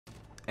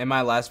In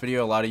my last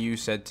video, a lot of you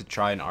said to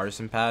try an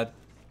Artisan pad,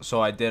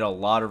 so I did a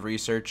lot of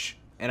research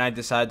and I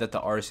decided that the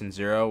Artisan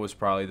Zero was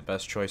probably the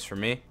best choice for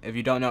me. If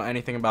you don't know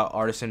anything about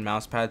Artisan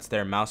mouse pads,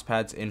 they're mouse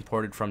pads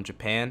imported from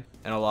Japan,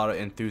 and a lot of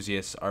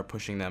enthusiasts are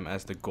pushing them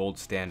as the gold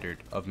standard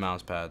of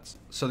mouse pads.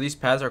 So these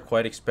pads are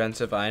quite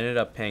expensive. I ended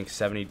up paying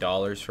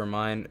 $70 for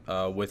mine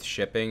with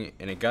shipping,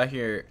 and it got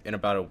here in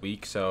about a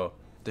week, so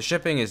the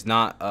shipping is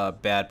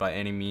not bad by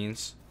any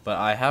means. But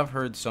I have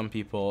heard some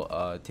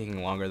people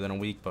taking longer than a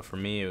week, but for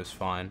me it was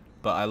fine.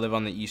 But I live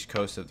on the east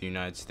coast of the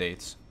United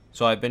States.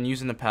 So I've been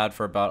using the pad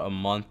for about a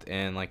month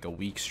and like a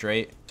week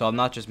straight. So I'm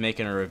not just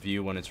making a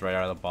review when it's right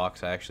out of the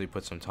box. I actually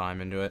put some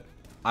time into it.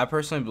 I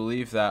personally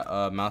believe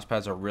that mouse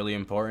pads are really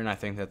important. I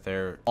think that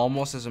they're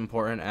almost as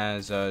important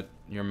as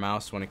your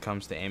mouse when it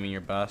comes to aiming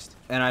your best.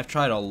 And I've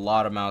tried a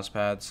lot of mouse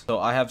pads. So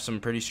I have some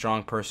pretty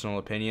strong personal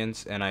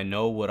opinions and I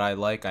know what I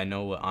like. I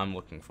know what I'm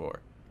looking for.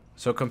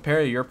 So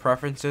compare your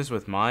preferences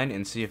with mine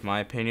and see if my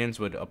opinions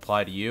would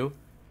apply to you.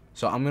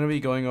 So I'm going to be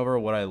going over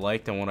what I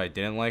liked and what I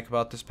didn't like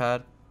about this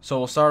pad. So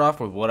we'll start off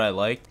with what I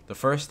liked. The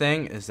first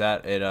thing is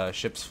that it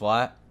ships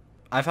flat.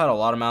 I've had a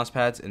lot of mouse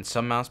pads, and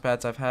some mouse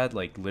pads I've had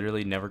like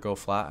literally never go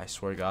flat. I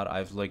swear to God,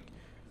 I've like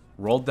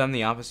rolled them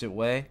the opposite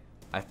way.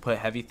 I've put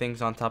heavy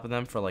things on top of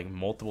them for like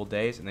multiple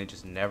days and they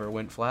just never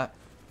went flat.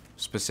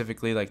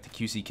 Specifically like the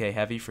QCK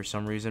Heavy, for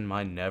some reason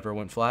mine never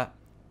went flat.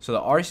 So the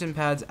Artisan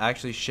pads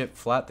actually ship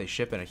flat. They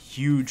ship in a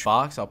huge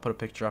box. I'll put a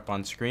picture up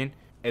on screen.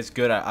 It's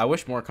good. I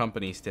wish more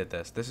companies did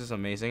this. This is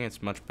amazing.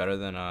 It's much better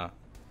than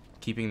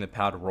keeping the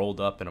pad rolled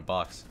up in a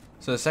box.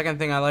 So the second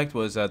thing I liked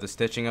was the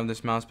stitching of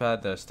this mouse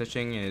pad. The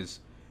stitching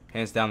is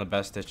hands down the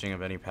best stitching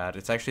of any pad.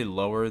 It's actually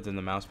lower than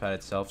the mouse pad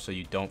itself, so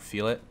you don't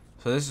feel it.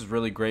 So this is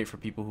really great for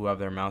people who have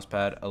their mouse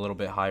pad a little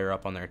bit higher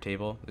up on their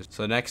table.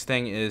 So the next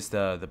thing is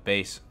the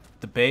base.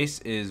 The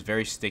base is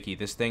very sticky.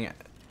 This thing,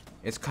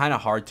 it's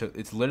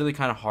literally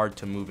kind of hard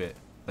to move it.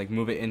 Like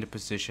move it into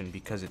position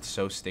because it's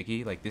so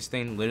sticky. Like this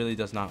thing literally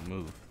does not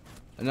move.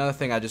 Another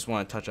thing I just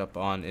want to touch up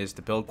on is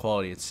the build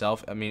quality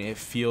itself. I mean, it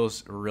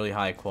feels really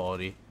high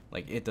quality.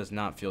 Like, it does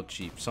not feel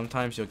cheap.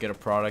 Sometimes you'll get a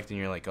product and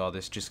you're like, oh,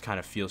 this just kind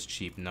of feels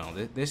cheap. No,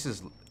 this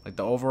is, like,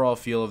 the overall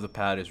feel of the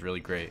pad is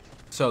really great.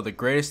 So the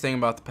greatest thing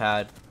about the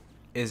pad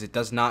is it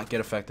does not get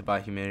affected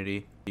by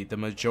humidity. The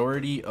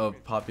majority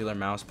of popular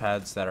mouse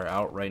pads that are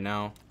out right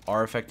now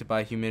are affected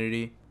by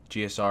humidity.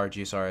 GSR,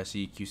 GSR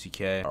SE,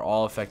 QCK are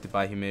all affected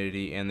by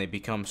humidity, and they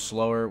become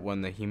slower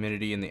when the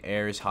humidity in the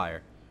air is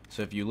higher.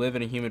 So if you live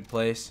in a humid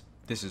place,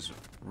 this is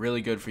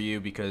really good for you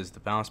because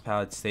the mouse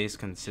pad stays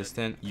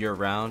consistent year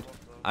round.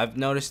 I've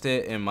noticed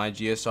it in my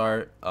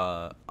GSR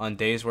on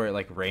days where it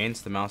like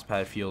rains, the mouse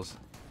pad feels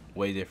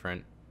way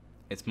different.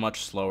 It's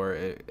much slower.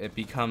 It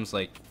becomes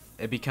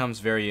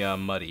very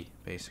muddy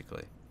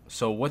basically.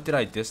 So what did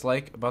I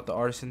dislike about the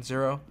Artisan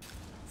Zero?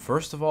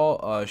 First of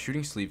all,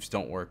 shooting sleeves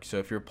don't work. So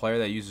if you're a player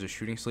that uses a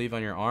shooting sleeve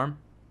on your arm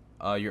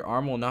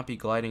will not be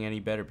gliding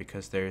any better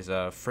because there's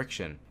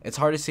friction. It's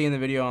hard to see in the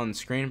video on the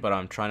screen, but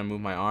I'm trying to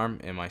move my arm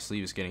and my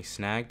sleeve is getting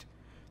snagged.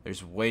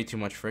 There's way too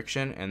much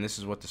friction, and this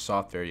is what the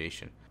soft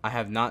variation. I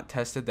have not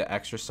tested the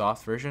extra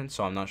soft version,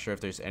 so I'm not sure if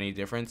there's any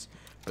difference,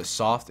 but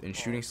soft and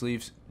shooting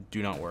sleeves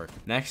do not work.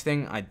 Next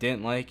thing I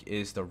didn't like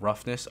is the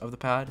roughness of the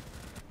pad.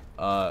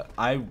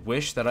 I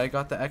wish that I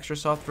got the extra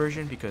soft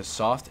version because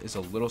soft is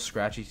a little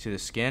scratchy to the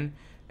skin,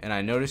 and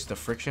I noticed the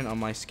friction on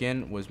my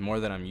skin was more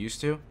than I'm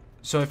used to.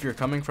 So if you're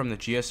coming from the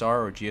GSR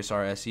or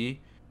GSR SE,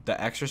 the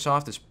extra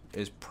soft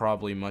is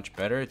probably much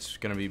better. It's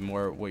going to be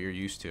more what you're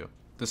used to.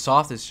 The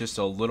soft is just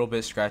a little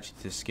bit scratchy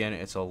to the skin.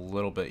 It's a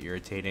little bit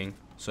irritating.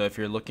 So if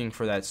you're looking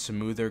for that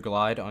smoother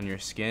glide on your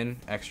skin,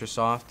 extra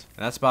soft.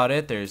 And that's about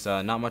it. There's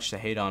not much to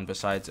hate on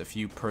besides a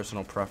few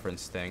personal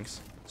preference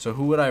things. So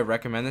who would I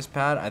recommend this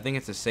pad? I think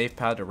it's a safe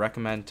pad to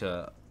recommend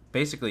to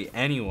basically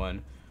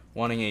anyone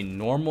wanting a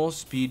normal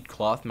speed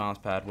cloth mouse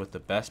pad with the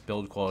best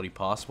build quality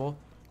possible.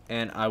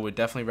 And I would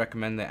definitely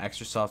recommend the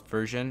extra soft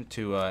version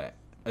to a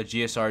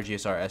GSR,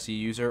 GSR SE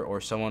user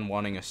or someone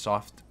wanting a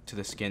soft to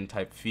the skin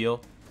type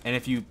feel. And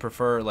if you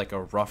prefer like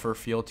a rougher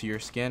feel to your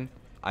skin,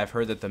 I've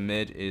heard that the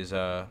mid is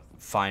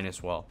fine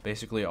as well.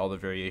 Basically all the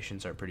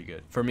variations are pretty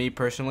good. For me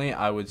personally,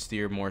 I would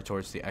steer more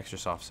towards the extra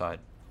soft side.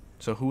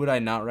 So who would I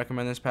not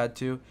recommend this pad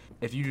to?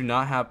 If you do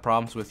not have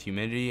problems with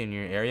humidity in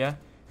your area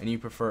and you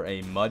prefer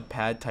a mud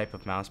pad type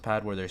of mouse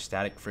pad where there's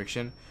static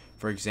friction,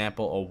 for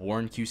example a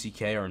worn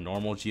QCK or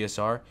normal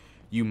GSR,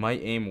 you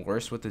might aim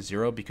worse with the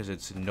Zero because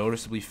it's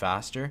noticeably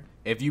faster.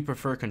 If you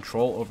prefer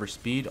control over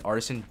speed,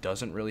 Artisan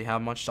doesn't really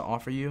have much to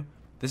offer you.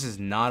 This is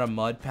not a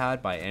mud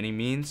pad by any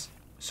means,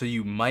 so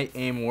you might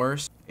aim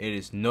worse. It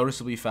is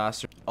noticeably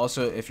faster.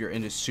 Also, if you're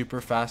into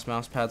super fast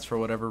mouse pads for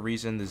whatever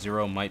reason, the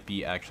Zero might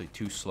be actually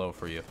too slow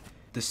for you.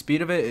 The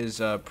speed of it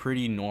is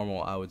pretty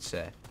normal, I would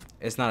say.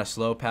 It's not a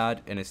slow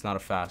pad and it's not a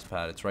fast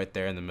pad. It's right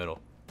there in the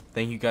middle.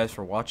 Thank you guys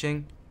for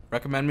watching.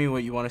 Recommend me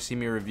what you want to see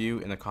me review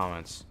in the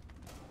comments.